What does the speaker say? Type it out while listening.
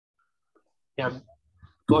Yeah.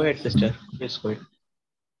 Go ahead, sister. Please go ahead.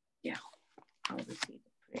 Yeah, I will say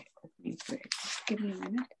the prayer, opening prayer. Just give me a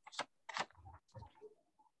minute.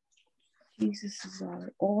 Jesus is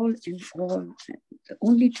our all in all. The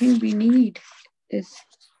only thing we need is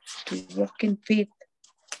to walk in faith.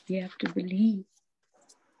 We have to believe.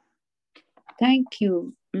 Thank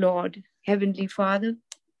you, Lord, Heavenly Father.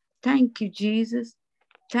 Thank you, Jesus.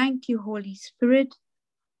 Thank you, Holy Spirit.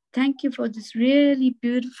 Thank you for this really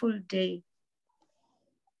beautiful day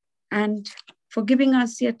and for giving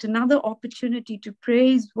us yet another opportunity to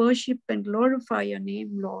praise, worship, and glorify your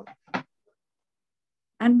name, Lord.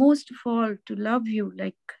 And most of all, to love you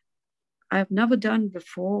like I've never done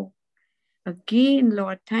before. Again,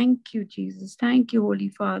 Lord, thank you, Jesus. Thank you, Holy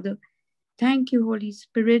Father. Thank you, Holy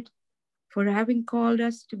Spirit, for having called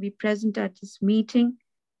us to be present at this meeting,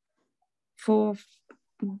 for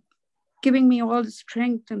giving me all the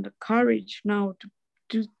strength and the courage now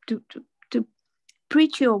to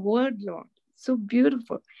preach your word, Lord. So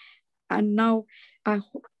beautiful. And now,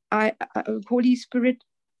 Holy Spirit,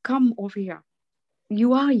 come over here.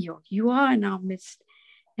 You are here. You are in our midst.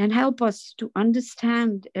 And help us to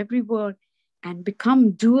understand every word and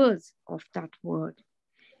become doers of that word.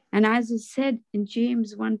 And as is said in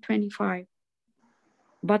James 1:25,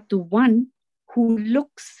 but the one who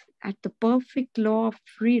looks at the perfect law of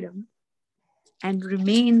freedom and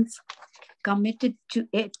remains committed to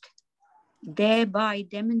it, thereby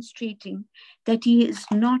demonstrating that he is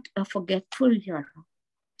not a forgetful hearer,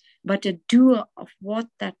 but a doer of what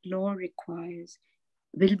that law requires,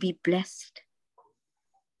 will be blessed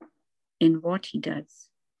in what he does.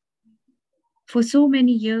 For so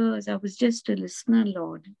many years, I was just a listener,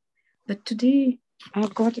 Lord. But today,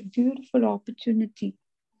 I've got a beautiful opportunity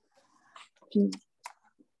to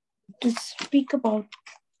speak about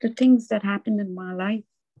the things that happened in my life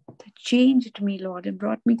that changed me, Lord, and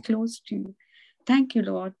brought me close to you. Thank you,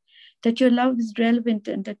 Lord, that your love is relevant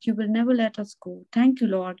and that you will never let us go. Thank you,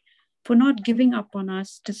 Lord, for not giving up on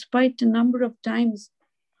us despite the number of times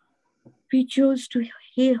we chose to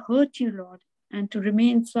hurt you, Lord, and to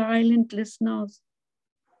remain silent listeners.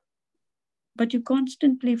 But you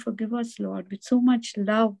constantly forgive us, Lord, with so much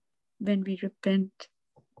love when we repent.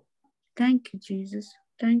 Thank you, Jesus.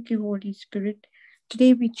 Thank you, Holy Spirit.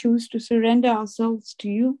 Today we choose to surrender ourselves to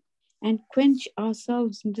you and quench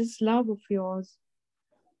ourselves in this love of yours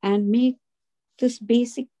and make this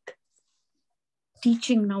basic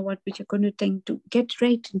teaching now what which are going to think to get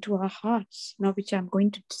right into our hearts now, which I'm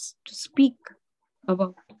going to speak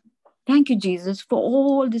about. Thank you, Jesus, for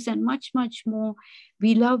all this and much, much more.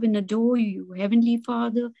 We love and adore you, Heavenly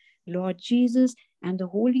Father, Lord Jesus, and the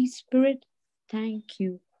Holy Spirit. Thank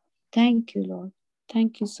you. Thank you, Lord.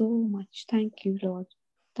 Thank you so much. Thank you, Lord.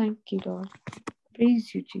 Thank you, Lord.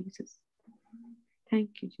 Praise you, Jesus.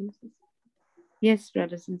 Thank you, Jesus. Yes,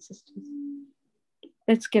 brothers and sisters.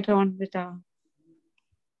 Let's get on with our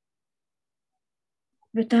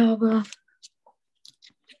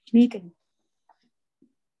meeting.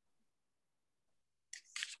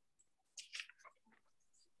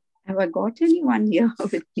 Have I got anyone here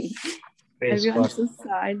with me? Praise Everyone's God. so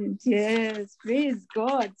silent. Yes, praise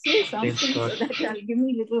God. Say something Praise God. so that I'll give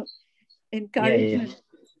me a little Yeah, yeah. encouragement.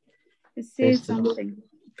 Say Praise the Lord. something.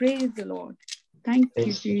 Praise the Lord. Thank you,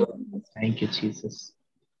 Praise the Jesus. Lord. Thank you, Jesus.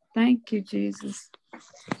 Thank you, Jesus.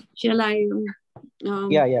 Shall I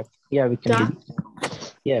Yeah, we can start? begin.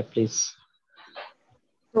 Yeah, please.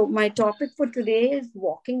 So my topic for today is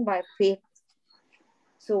walking by faith.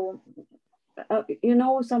 So, you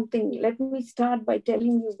know something, let me start by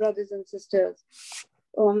telling you, brothers and sisters,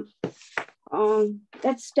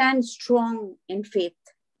 let's stand strong in faith.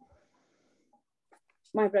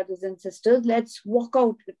 My brothers and sisters, let's walk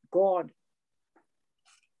out with God,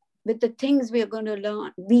 with the things we are going to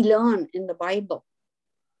learn. We learn in the Bible,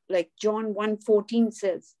 like John 1:14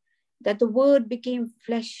 says, that the word became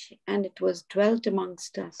flesh and it was dwelt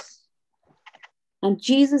amongst us. And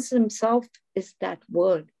Jesus himself is that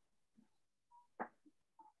word.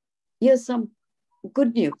 Here's some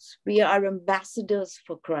good news. We are ambassadors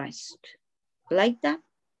for Christ. Like that?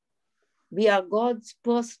 We are God's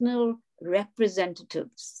personal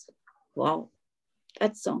representatives. Wow,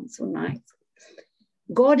 that sounds so nice.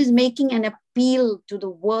 God is making an appeal to the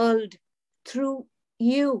world through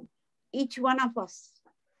you, each one of us.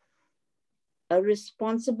 A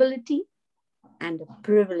responsibility and a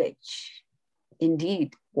privilege.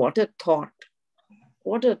 Indeed, what a thought.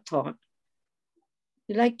 What a thought.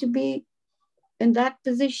 You like to be in that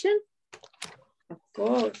position? Of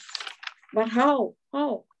course. But how?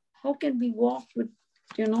 How can we walk with,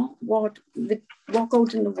 walk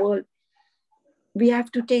out in the world? We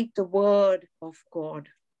have to take the word of God.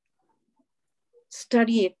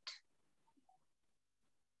 study it.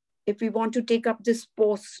 If we want to take up this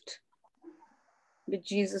post, which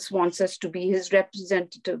Jesus wants us to be his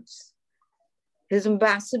representatives, his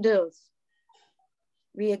ambassadors,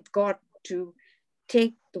 we have got to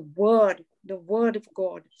take the word of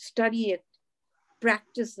God, study it,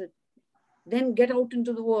 practice it, then get out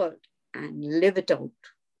into the world and live it out.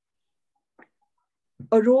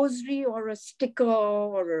 A rosary or a sticker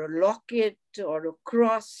or a locket or a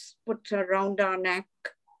cross put around our neck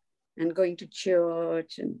and going to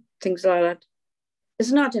church and things like that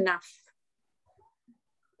is not enough.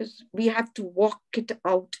 We have to walk it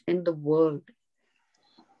out in the world.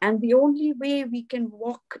 And the only way we can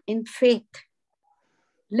walk in faith,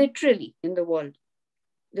 literally in the world,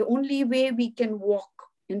 the only way we can walk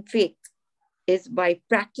in faith is by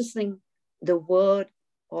practicing the word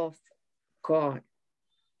of God.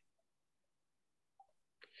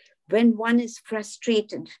 When one is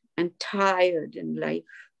frustrated and tired in life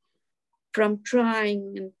from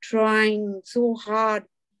trying and trying so hard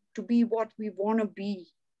to be what we want to be,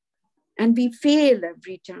 and we fail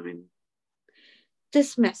every time,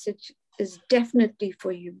 this message is definitely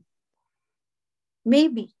for you.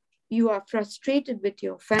 Maybe you are frustrated with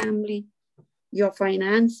your family, your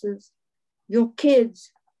finances, your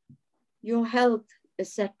kids, your health,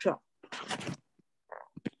 etc.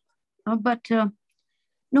 But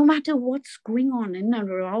no matter what's going on in and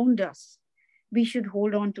around us, we should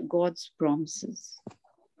hold on to God's promises.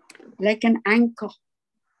 Like an anchor,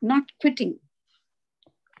 not quitting.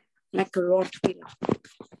 Like a Rottweiler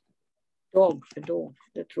dog,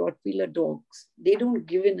 that Rottweiler dogs, they don't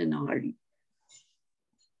give in a hurry.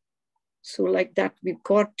 So like that, we've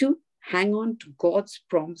got to hang on to God's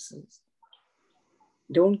promises.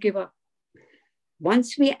 Don't give up.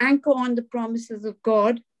 Once we anchor on the promises of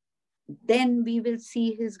God, then we will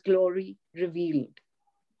see his glory revealed.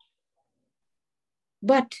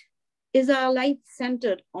 But is our life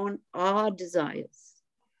centered on our desires?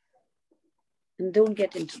 And don't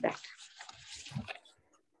get into that.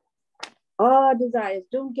 Our desires,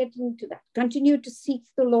 don't get into that. Continue to seek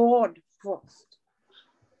the Lord first.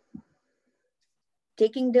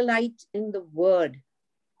 Taking delight in the word.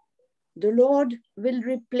 The Lord will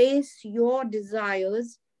replace your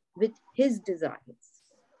desires with his desires.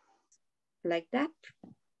 Like that.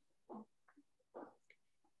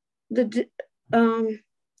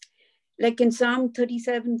 Like in Psalm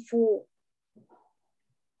 37:4,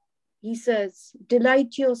 he says,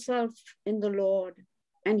 delight yourself in the Lord,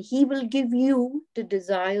 and he will give you the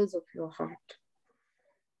desires of your heart.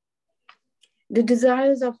 The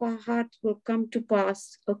desires of our heart will come to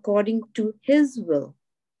pass according to his will.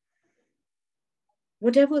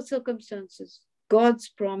 Whatever circumstances, God's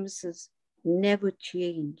promises never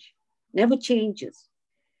change, never changes.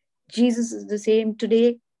 Jesus is the same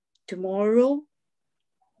today, tomorrow,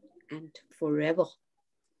 and forever.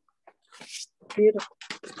 Beautiful,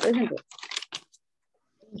 isn't it?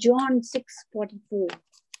 John 6:44.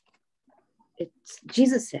 It's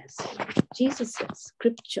Jesus says,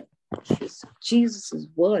 scripture is Jesus'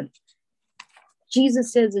 word.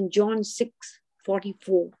 Jesus says in John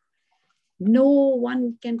 6:44, no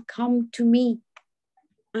one can come to me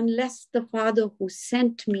unless the Father who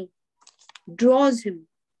sent me draws him.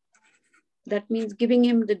 That means giving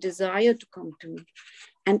him the desire to come to me.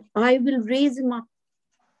 And I will raise him up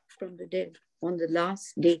from the dead on the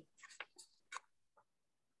last day.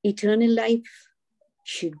 Eternal life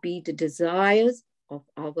should be the desires of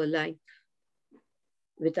our life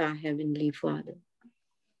with our Heavenly Father.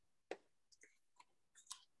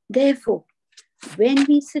 Therefore, when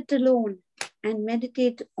we sit alone and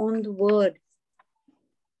meditate on the word,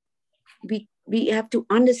 we have to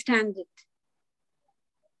understand it,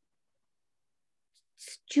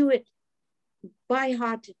 stew it, by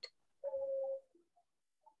heart it.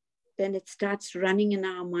 Then it starts running in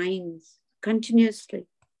our minds continuously.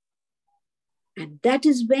 And that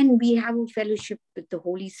is when we have a fellowship with the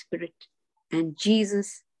Holy Spirit and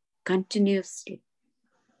Jesus continuously.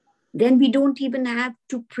 Then we don't even have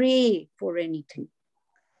to pray for anything.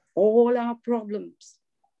 All our problems,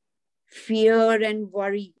 fear and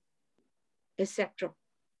worry, etc.,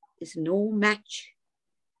 is no match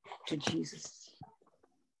to Jesus.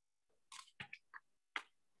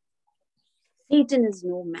 Satan is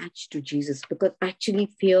no match to Jesus, because actually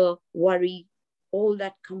fear, worry, all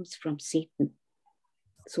that comes from Satan.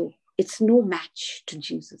 So it's no match to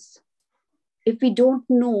Jesus. If we don't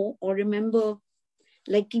know or remember,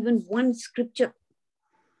 like even one scripture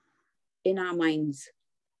in our minds,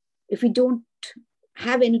 if we don't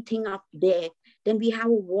have anything up there, then we have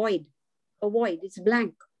a void. A void, it's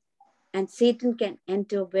blank. And Satan can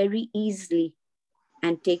enter very easily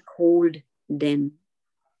and take hold then.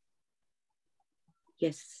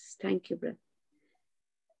 Yes, thank you, brother.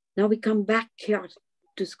 Now we come back here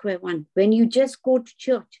to square one. When you just go to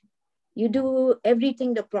church, you do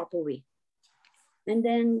everything the proper way. And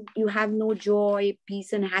then you have no joy,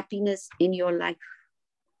 peace, and happiness in your life.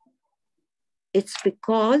 It's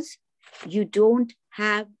because you don't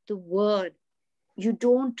have the word. You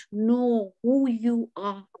don't know who you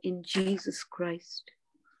are in Jesus Christ.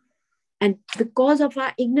 And because of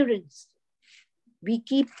our ignorance, we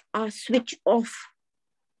keep our switch off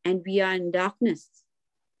and we are in darkness.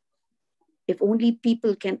 If only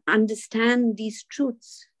people can understand these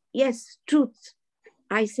truths. Yes, truths.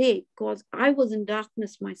 I say, because I was in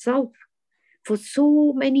darkness myself for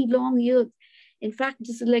so many long years. In fact,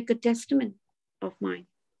 this is like a testament of mine.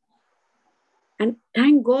 And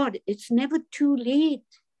thank God, it's never too late.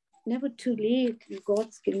 Never too late in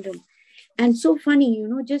God's kingdom. And so funny,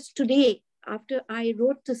 just today, after I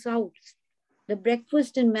wrote this out, the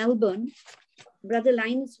breakfast in Melbourne, Brother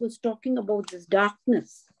Linus was talking about this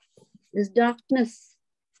darkness. This darkness,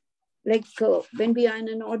 like when we are in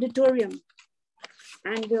an auditorium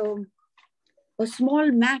and a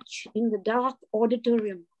small match in the dark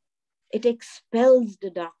auditorium, it expels the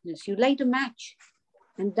darkness. You light a match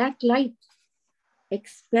and that light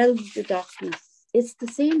expels the darkness. It's the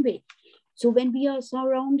same way. So when we are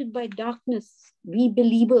surrounded by darkness, we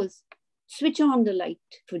believers switch on the light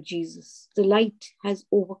for Jesus. The light has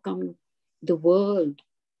overcome the world.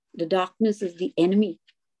 The darkness is the enemy.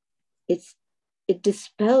 It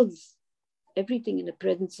dispels everything in the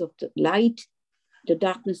presence of the light. The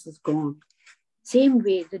darkness is gone. Same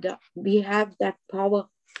way, we have that power.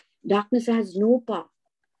 Darkness has no power.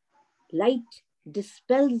 Light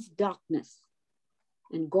dispels darkness.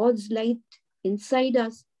 And God's light inside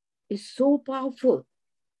us is so powerful.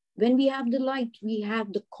 When we have the light, we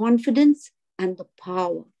have the confidence and the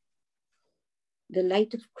power. The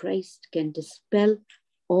light of Christ can dispel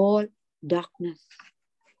all darkness.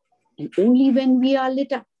 And only when we are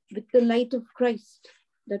lit up with the light of Christ,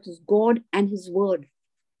 that is God and His Word,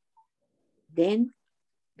 then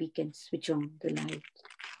we can switch on the light.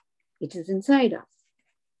 It is inside us.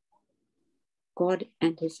 God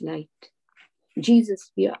and His light.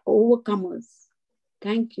 Jesus, we are overcomers.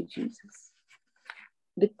 Thank you, Jesus.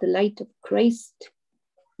 With the light of Christ,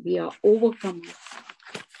 we are overcomers.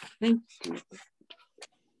 Thank you, Jesus.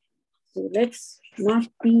 So let's not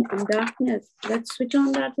be in darkness. Let's switch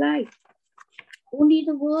on that light. Only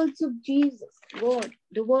the words of Jesus,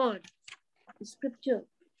 the Word, the Scripture.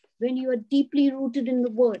 When you are deeply rooted in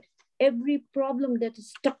the Word, every problem that is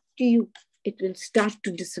stuck to you, it will start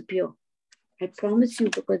to disappear. I promise you,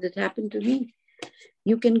 because it happened to me.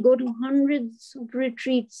 You can go to hundreds of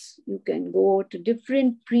retreats. You can go to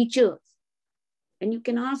different preachers. And you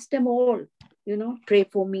can ask them all, pray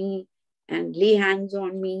for me and lay hands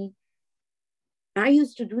on me. I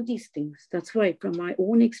used to do these things. That's why from my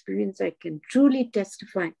own experience, I can truly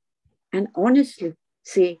testify and honestly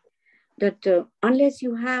say that unless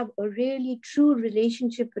you have a really true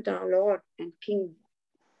relationship with our Lord and King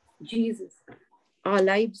Jesus, our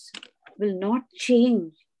lives will not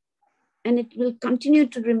change and it will continue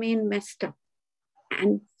to remain messed up.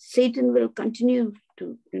 And Satan will continue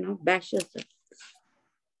to, bash us up.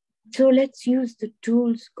 So let's use the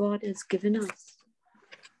tools God has given us.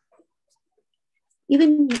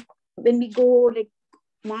 Even when we go like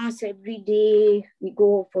Mass every day, we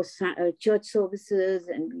go for church services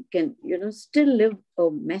and we can, still live a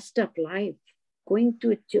messed up life. Going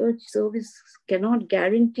to a church service cannot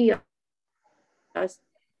guarantee us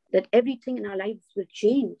that everything in our lives will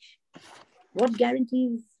change. What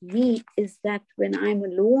guarantees me is that when I'm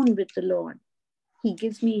alone with the Lord, He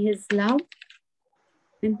gives me His love.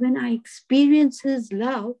 And when I experience His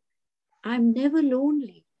love, I'm never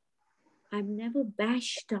lonely. I'm never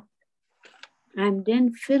bashed up. I'm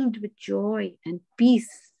then filled with joy and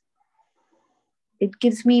peace. It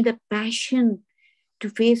gives me the passion to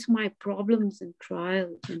face my problems and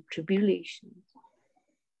trials and tribulations.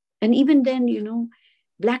 And even then,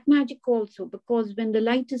 black magic also, because when the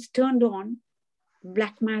light is turned on,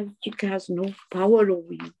 black magic has no power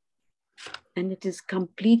over you. And it is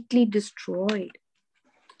completely destroyed.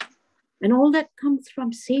 And all that comes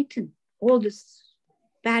from Satan, all these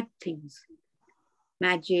bad things,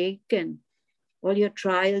 magic and all your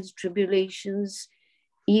trials, tribulations,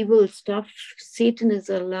 evil stuff. Satan is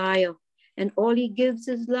a liar and all he gives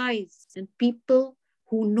is lies. And people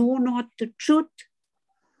who know not the truth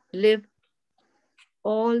live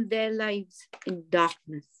all their lives in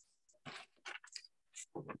darkness.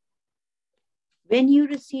 When you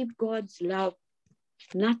receive God's love,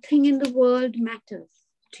 nothing in the world matters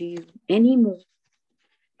to you anymore.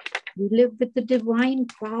 We live with the divine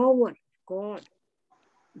power of God,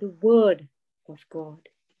 the Word of God.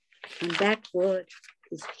 And that Word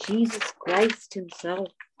is Jesus Christ himself,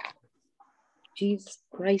 Jesus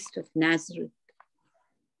Christ of Nazareth.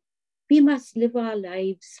 We must live our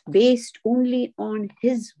lives based only on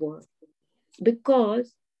his Word,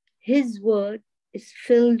 because his Word is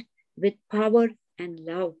filled with power and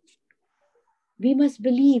love. We must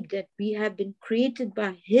believe that we have been created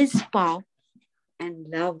by his power and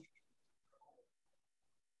love.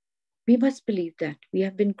 We must believe that we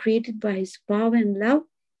have been created by his power and love,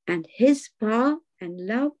 and his power and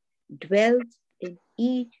love dwells in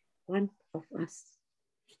each one of us.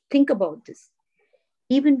 Think about this.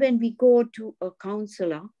 Even when we go to a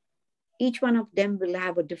counselor, each one of them will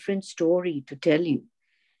have a different story to tell you.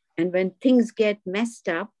 And when things get messed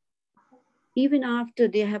up, even after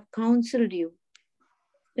they have counseled you,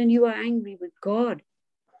 then you are angry with God.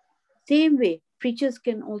 Same way, preachers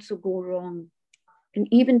can also go wrong, and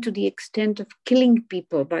even to the extent of killing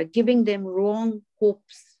people by giving them wrong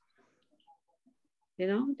hopes. You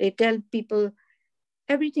know, they tell people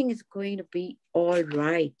everything is going to be all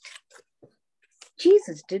right.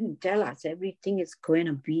 Jesus didn't tell us everything is going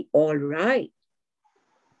to be all right.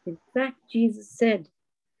 In fact, Jesus said,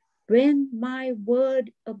 when my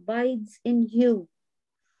word abides in you,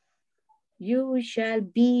 you shall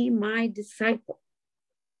be my disciple.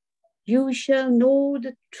 You shall know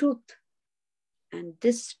the truth, and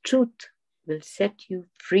this truth will set you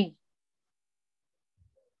free.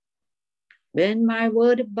 When my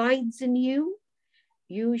word abides in you,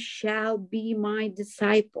 you shall be my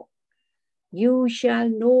disciple. You shall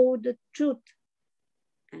know the truth,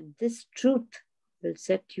 and this truth will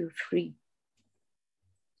set you free.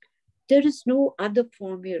 There is no other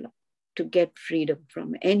formula to get freedom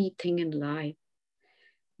from anything in life.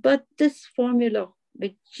 But this formula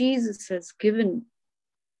which Jesus has given,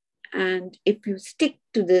 and if you stick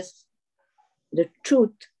to this, the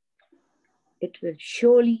truth, it will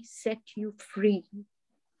surely set you free.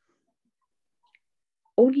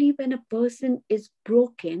 Only when a person is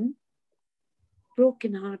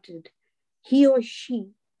broken-hearted, he or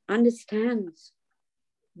she understands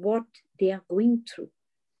what they are going through.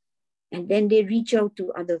 And then they reach out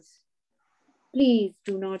to others. Please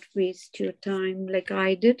do not waste your time like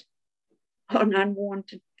I did on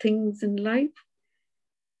unwanted things in life.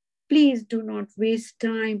 Please do not waste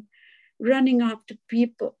time running after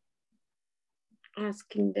people,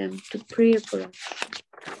 asking them to pray for us,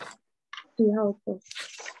 to help us.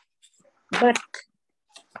 But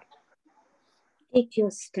take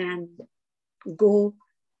your stand. Go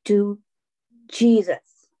to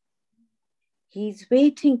Jesus. He's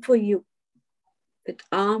waiting for you with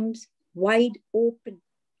arms wide open.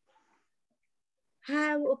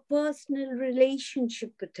 Have a personal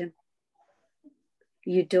relationship with him.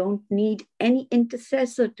 You don't need any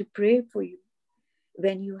intercessor to pray for you.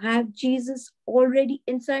 When you have Jesus already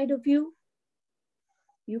inside of you,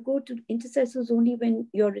 you go to intercessors only when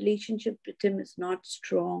your relationship with him is not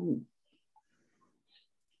strong.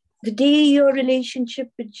 The day your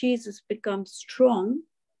relationship with Jesus becomes strong,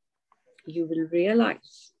 you will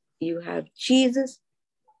realize you have Jesus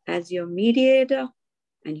as your mediator,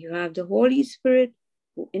 and you have the Holy Spirit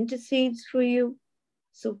who intercedes for you.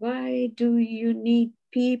 So why do you need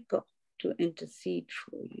people to intercede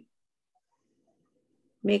for you?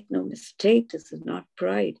 Make no mistake, this is not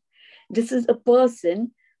pride. This is a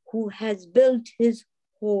person who has built his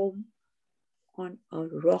home on a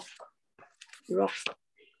rock.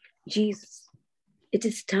 Jesus. It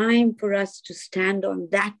is time for us to stand on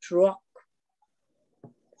that rock,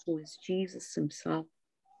 who is Jesus himself.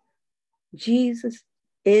 Jesus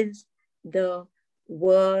is the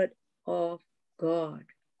Word of God.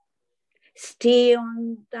 Stay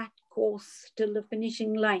on that course till the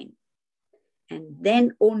finishing line, and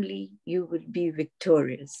then only you will be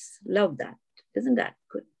victorious. Love that. Isn't that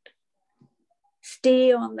good?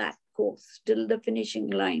 Stay on that course till the finishing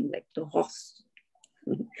line like the horse.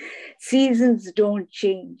 Seasons don't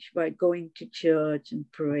change by going to church and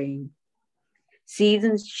praying.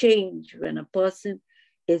 Seasons change when a person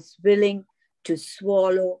is willing to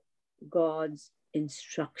swallow God's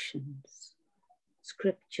instructions,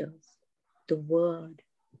 scriptures, the word,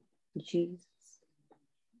 Jesus.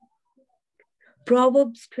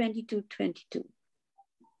 Proverbs 22:22.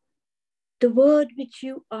 The word which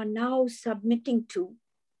you are now submitting to,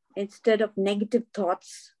 instead of negative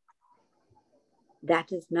thoughts,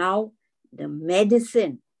 that is now the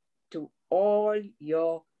medicine to all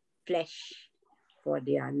your flesh, for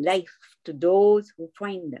their life, to those who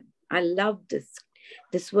find them. I love this.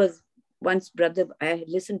 This was once I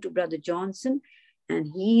listened to Brother Johnson,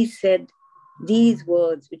 and he said These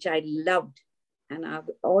words, which I loved, and I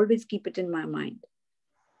will always keep it in my mind.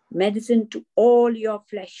 Medicine to all your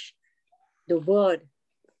flesh, the word,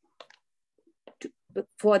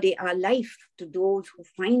 for they are life to those who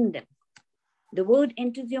find them. The word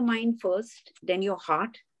enters your mind first, then your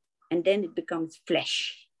heart, and then it becomes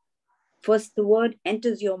flesh. First, the word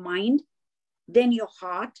enters your mind, then your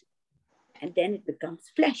heart, and then it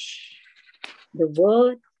becomes flesh. The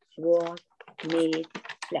word was made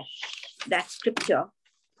flesh. That scripture,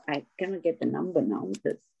 I cannot get the number now,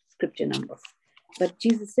 the scripture number. But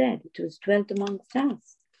Jesus said it was dwelt amongst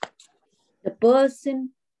us. The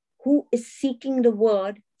person who is seeking the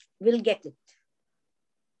word will get it.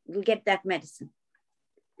 Will get that medicine.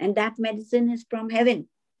 And that medicine is from heaven.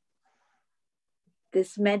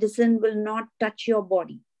 This medicine will not touch your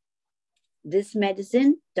body. This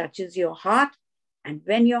medicine touches your heart. And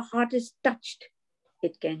when your heart is touched,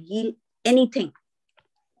 it can heal anything.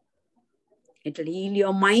 It will heal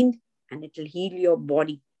your mind and it will heal your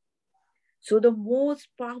body. So the most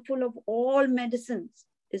powerful of all medicines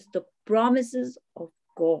is the promises of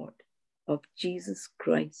God, of Jesus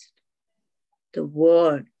Christ, the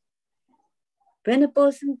word. When a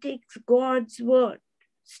person takes God's word,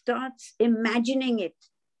 starts imagining it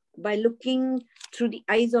by looking through the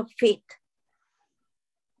eyes of faith,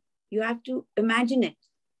 you have to imagine it.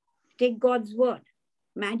 Take God's word,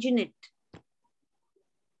 imagine it.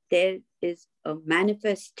 There is a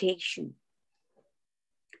manifestation.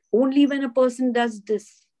 Only when a person does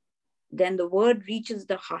this, then the word reaches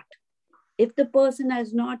the heart. If the person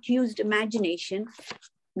has not used imagination,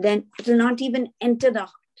 then it will not even enter the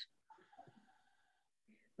heart.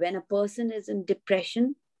 When a person is in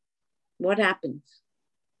depression, what happens?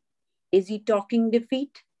 Is he talking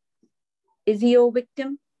defeat? Is he a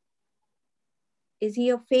victim? Is he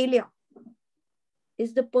a failure?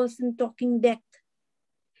 Is the person talking death?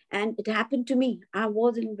 And it happened to me. I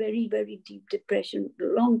was in very, very deep depression a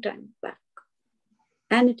long time back.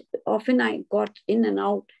 And often I got in and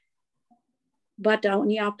out. But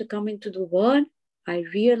only after coming to the word, I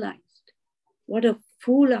realized what a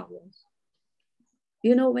fool I was.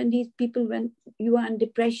 You know, when these people, when you are in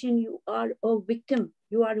depression, you are a victim,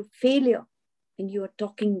 you are a failure, and you are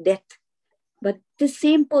talking death. But this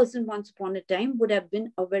same person once upon a time would have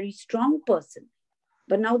been a very strong person.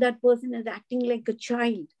 But now that person is acting like a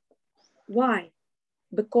child. Why?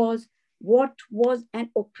 Because what was an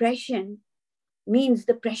oppression means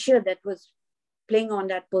the pressure that was playing on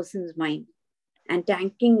that person's mind and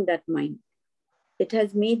tanking that mind. It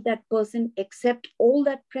has made that person accept all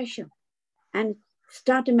that pressure and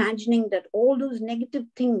start imagining that all those negative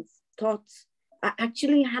things, thoughts, are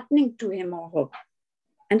actually happening to him or her.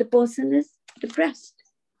 And the person is depressed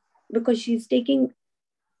because she's taking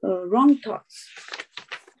wrong thoughts.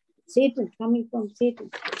 Satan, coming from Satan.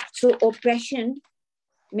 So oppression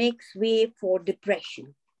makes way for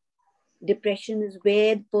depression. Depression is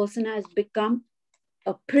where the person has become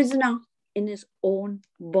a prisoner in his own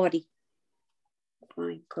body.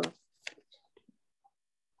 My God.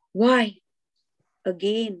 Why?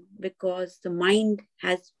 Again, because the mind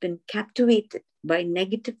has been captivated by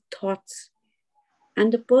negative thoughts.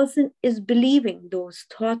 And the person is believing those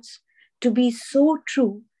thoughts to be so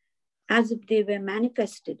true as if they were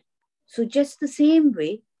manifested. So just the same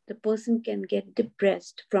way, the person can get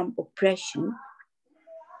depressed from oppression.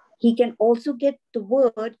 He can also get the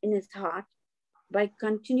word in his heart by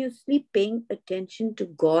continuously paying attention to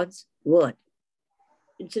God's word.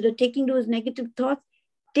 Instead of taking those negative thoughts,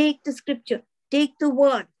 take the scripture, take the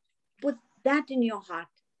word, put that in your heart.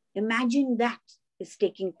 Imagine that is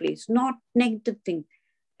taking place, not negative things.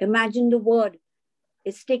 Imagine the word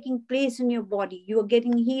is taking place in your body. You are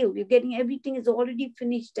getting healed. You're getting everything is already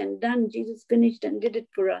finished and done. Jesus finished and did it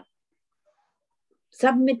for us.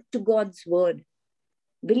 Submit to God's word.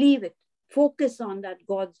 Believe it. Focus on that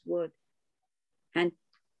God's word and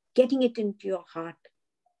getting it into your heart.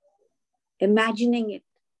 Imagining it.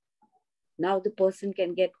 Now the person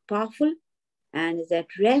can get powerful and is at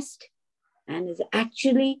rest and is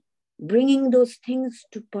actually bringing those things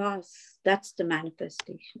to pass. That's the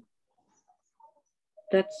manifestation.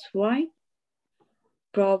 That's why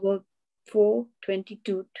Proverbs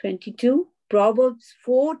 4:22 Proverbs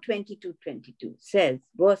 4:22 says,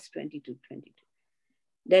 verse 22,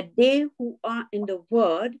 that they who are in the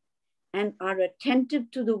word and are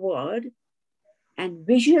attentive to the word and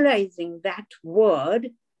visualizing that word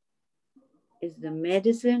is the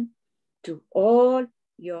medicine to all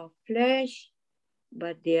your flesh,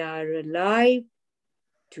 but they are alive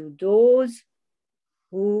to those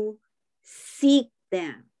who seek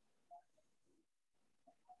them.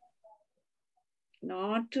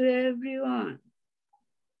 Not to everyone.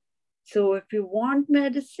 So if you want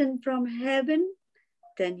medicine from heaven,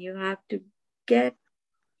 then you have to get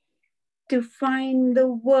to find the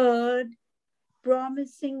word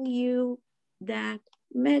promising you that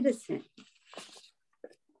medicine.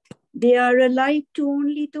 They are alive to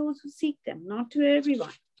only those who seek them, not to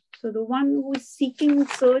everyone. So the one who is seeking,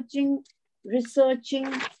 searching,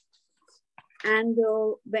 researching, and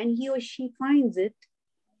when he or she finds it,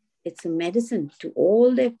 it's a medicine to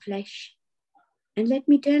all their flesh. And let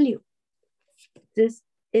me tell you, this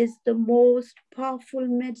is the most powerful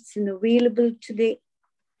medicine available today.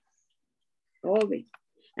 Always.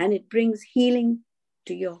 And it brings healing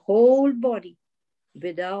to your whole body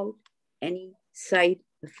without any side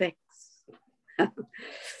effects.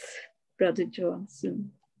 Brother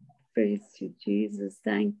Johnson, praise you, Jesus.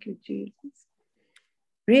 Thank you, Jesus.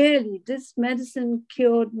 Really, this medicine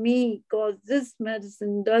cured me because this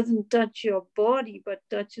medicine doesn't touch your body, but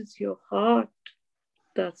touches your heart.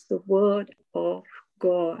 That's the word of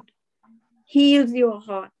God. Heals your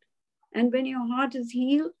heart. And when your heart is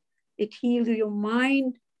healed, it heals your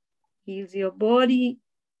mind, heals your body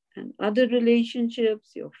and other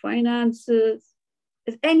relationships, your finances,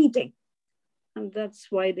 anything. And that's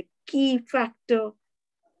why the key factor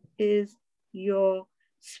is your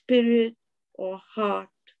spirit or heart.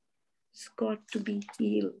 It's got to be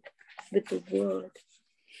healed with the word.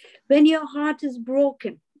 When your heart is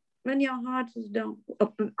broken, when your heart is down,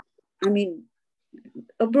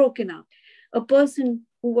 broken out, a person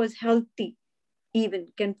who was healthy even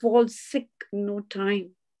can fall sick in no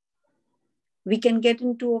time. We can get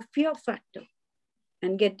into a fear factor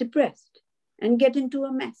and get depressed and get into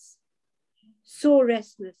a mess. So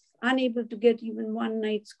restless, unable to get even one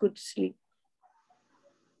night's good sleep.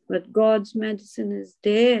 But God's medicine is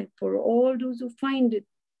there for all those who find it.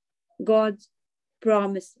 God's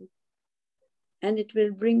promises. And it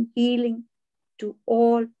will bring healing to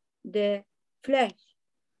all their flesh.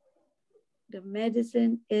 The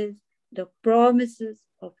medicine is the promises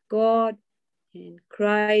of God in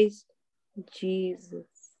Christ Jesus.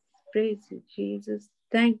 Praise you, Jesus.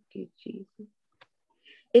 Thank you, Jesus.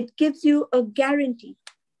 It gives you a guarantee,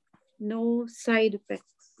 no side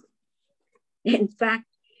effects. In fact,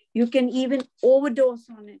 you can even overdose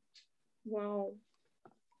on it. Wow.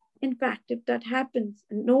 In fact, if that happens,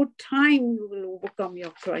 in no time you will overcome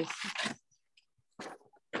your crisis.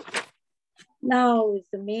 Now is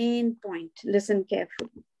the main point. Listen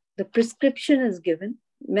carefully. The prescription is given,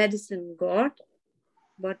 medicine got,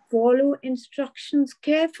 but follow instructions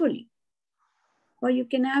carefully, or you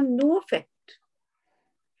can have no effect.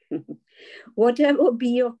 Whatever be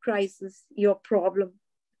your crisis, your problem,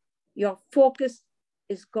 your focus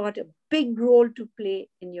has got a big role to play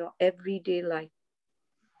in your everyday life.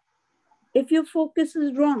 If your focus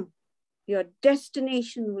is wrong, your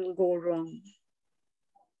destination will go wrong.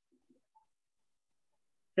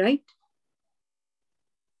 Right?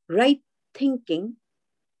 Right thinking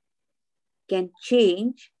can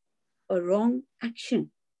change a wrong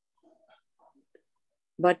action.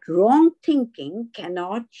 But wrong thinking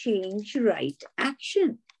cannot change right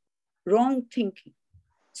action. Wrong thinking.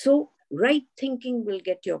 So right thinking will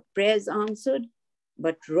get your prayers answered,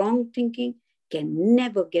 but wrong thinking can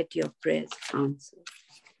never get your prayers answered.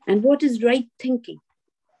 And what is right thinking?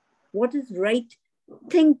 What is right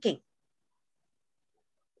thinking?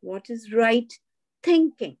 What is right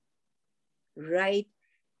thinking? Right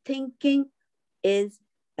thinking is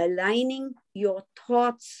aligning your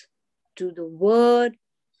thoughts to the word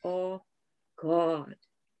of God.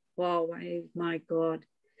 Wow, my God.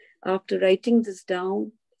 After writing this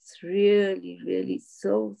down, it's really, really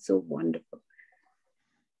so wonderful.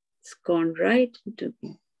 It's gone right into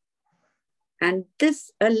me. And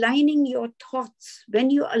this aligning your thoughts, when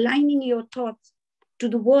you're aligning your thoughts to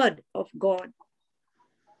the word of God,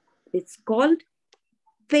 it's called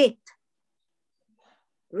faith.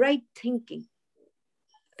 Right thinking.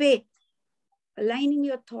 Faith. Aligning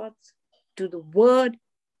your thoughts to the word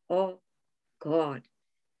of God.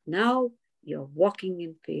 Now you're walking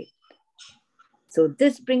in faith. So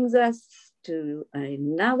this brings us to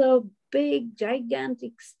another big,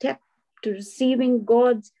 gigantic step to receiving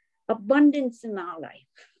God's abundance in our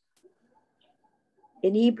life.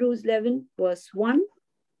 In Hebrews 11, verse 1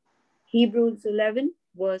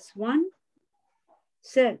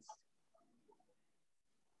 says,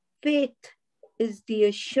 faith is the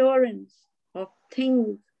assurance of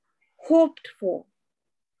things hoped for,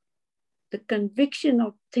 the conviction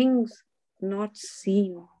of things not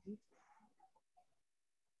seen.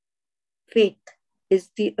 Faith is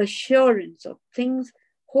the assurance of things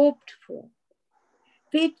hoped for.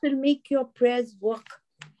 Faith will make your prayers work,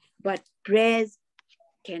 but prayers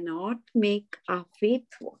cannot make our faith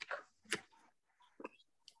work.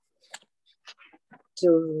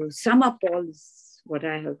 to sum up all this, what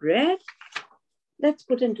I have read, let's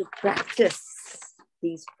put into practice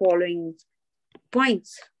these following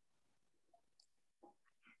points.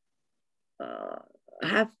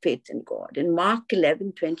 Have faith in God. In Mark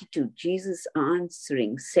 11:22, Jesus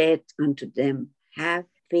answering said unto them, have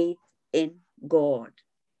faith in God.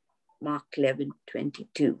 Mark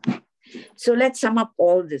 11:22. So let's sum up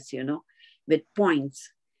all this, with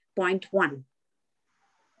points. Point 1,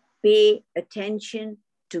 pay attention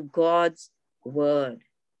to God's word.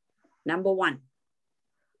 Number 1.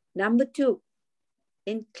 Number 2,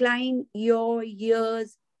 incline your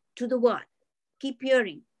ears to the word. Keep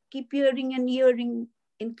hearing and hearing.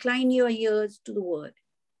 Incline your ears to the word.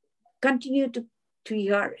 Continue to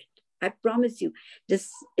hear it. I promise you,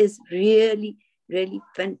 this is really, really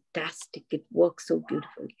fantastic. It works so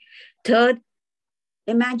beautifully. Third,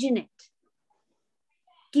 imagine it.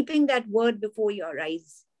 Keeping that word before your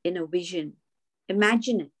eyes in a vision.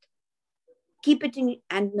 Imagine it. Keep it in,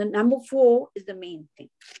 and the number 4 is the main thing.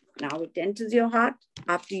 Now it enters your heart.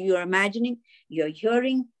 After you're imagining, you're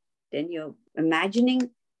hearing, then you're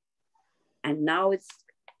imagining, and now it's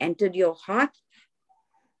entered your heart.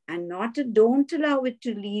 And don't allow it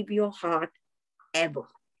to leave your heart ever.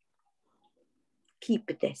 Keep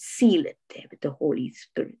it there, seal it there with the Holy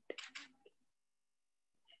Spirit.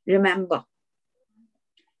 Remember,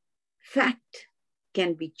 fact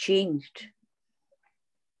can be changed.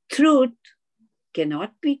 Truth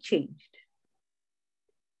cannot be changed.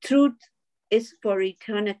 Truth is for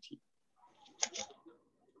eternity.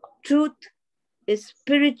 Truth is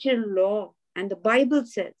spiritual law. And the Bible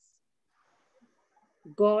says,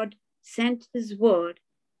 God sent his word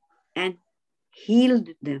and healed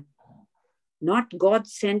them. Not God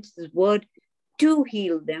sent his word to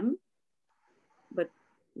heal them, but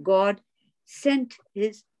God sent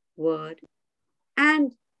his word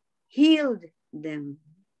and healed them.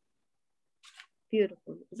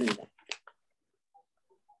 Beautiful, isn't that?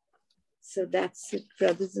 So that's it,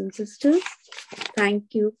 brothers and sisters.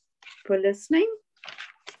 Thank you for listening.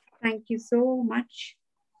 Thank you so much.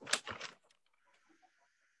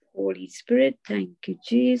 Holy Spirit, thank you,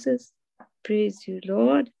 Jesus. Praise you,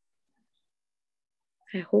 Lord.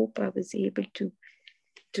 I hope I was able to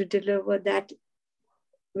deliver that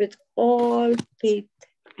with all faith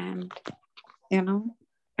and,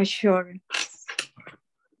 assurance.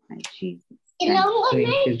 My Jesus.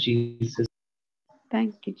 Thank you, Jesus.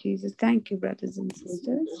 Thank you, Jesus. Thank you, brothers and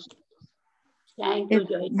sisters. Thank you,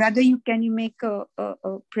 Joyce. Brother, can you make a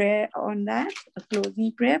prayer on that? A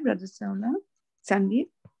closing prayer, Brother Sandeep?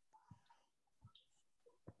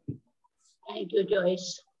 Thank you,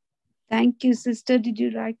 Joyce. Thank you, sister. Did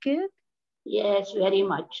you like it? Yes, very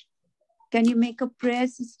much. Can you make a prayer,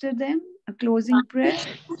 sister, then? A closing prayer?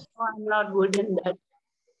 Oh, I'm not good in that.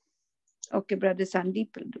 Okay, Brother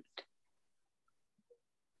Sandeep will do it.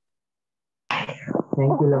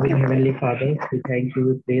 Thank you, loving Heavenly Father. We thank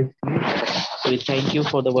you, we praise you. We thank you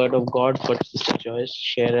for the word of God, for Sister Joyce,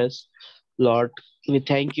 share us, Lord. We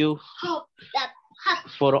thank you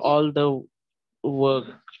for all the work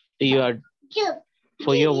you are,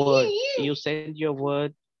 for your word. You sent your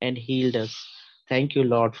word and healed us. Thank you,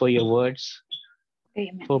 Lord, for your words,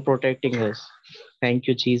 Amen. for protecting us. Thank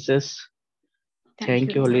you, Jesus.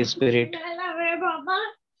 Thank you, Holy Spirit.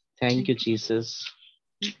 Thank you, Jesus.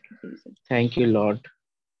 Thank you, Lord.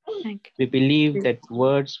 Thank you. We believe that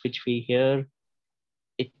words which we hear,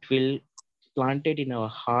 it will plant it in our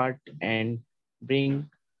heart and bring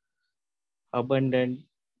abundant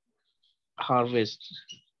harvest.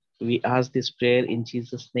 We ask this prayer in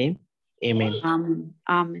Jesus' name. Amen. Amen.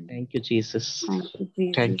 Amen. Thank you, Jesus. Thank you,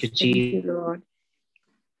 Jesus. Thank you, Thank you, Lord.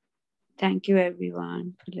 Thank you,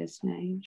 everyone, for listening.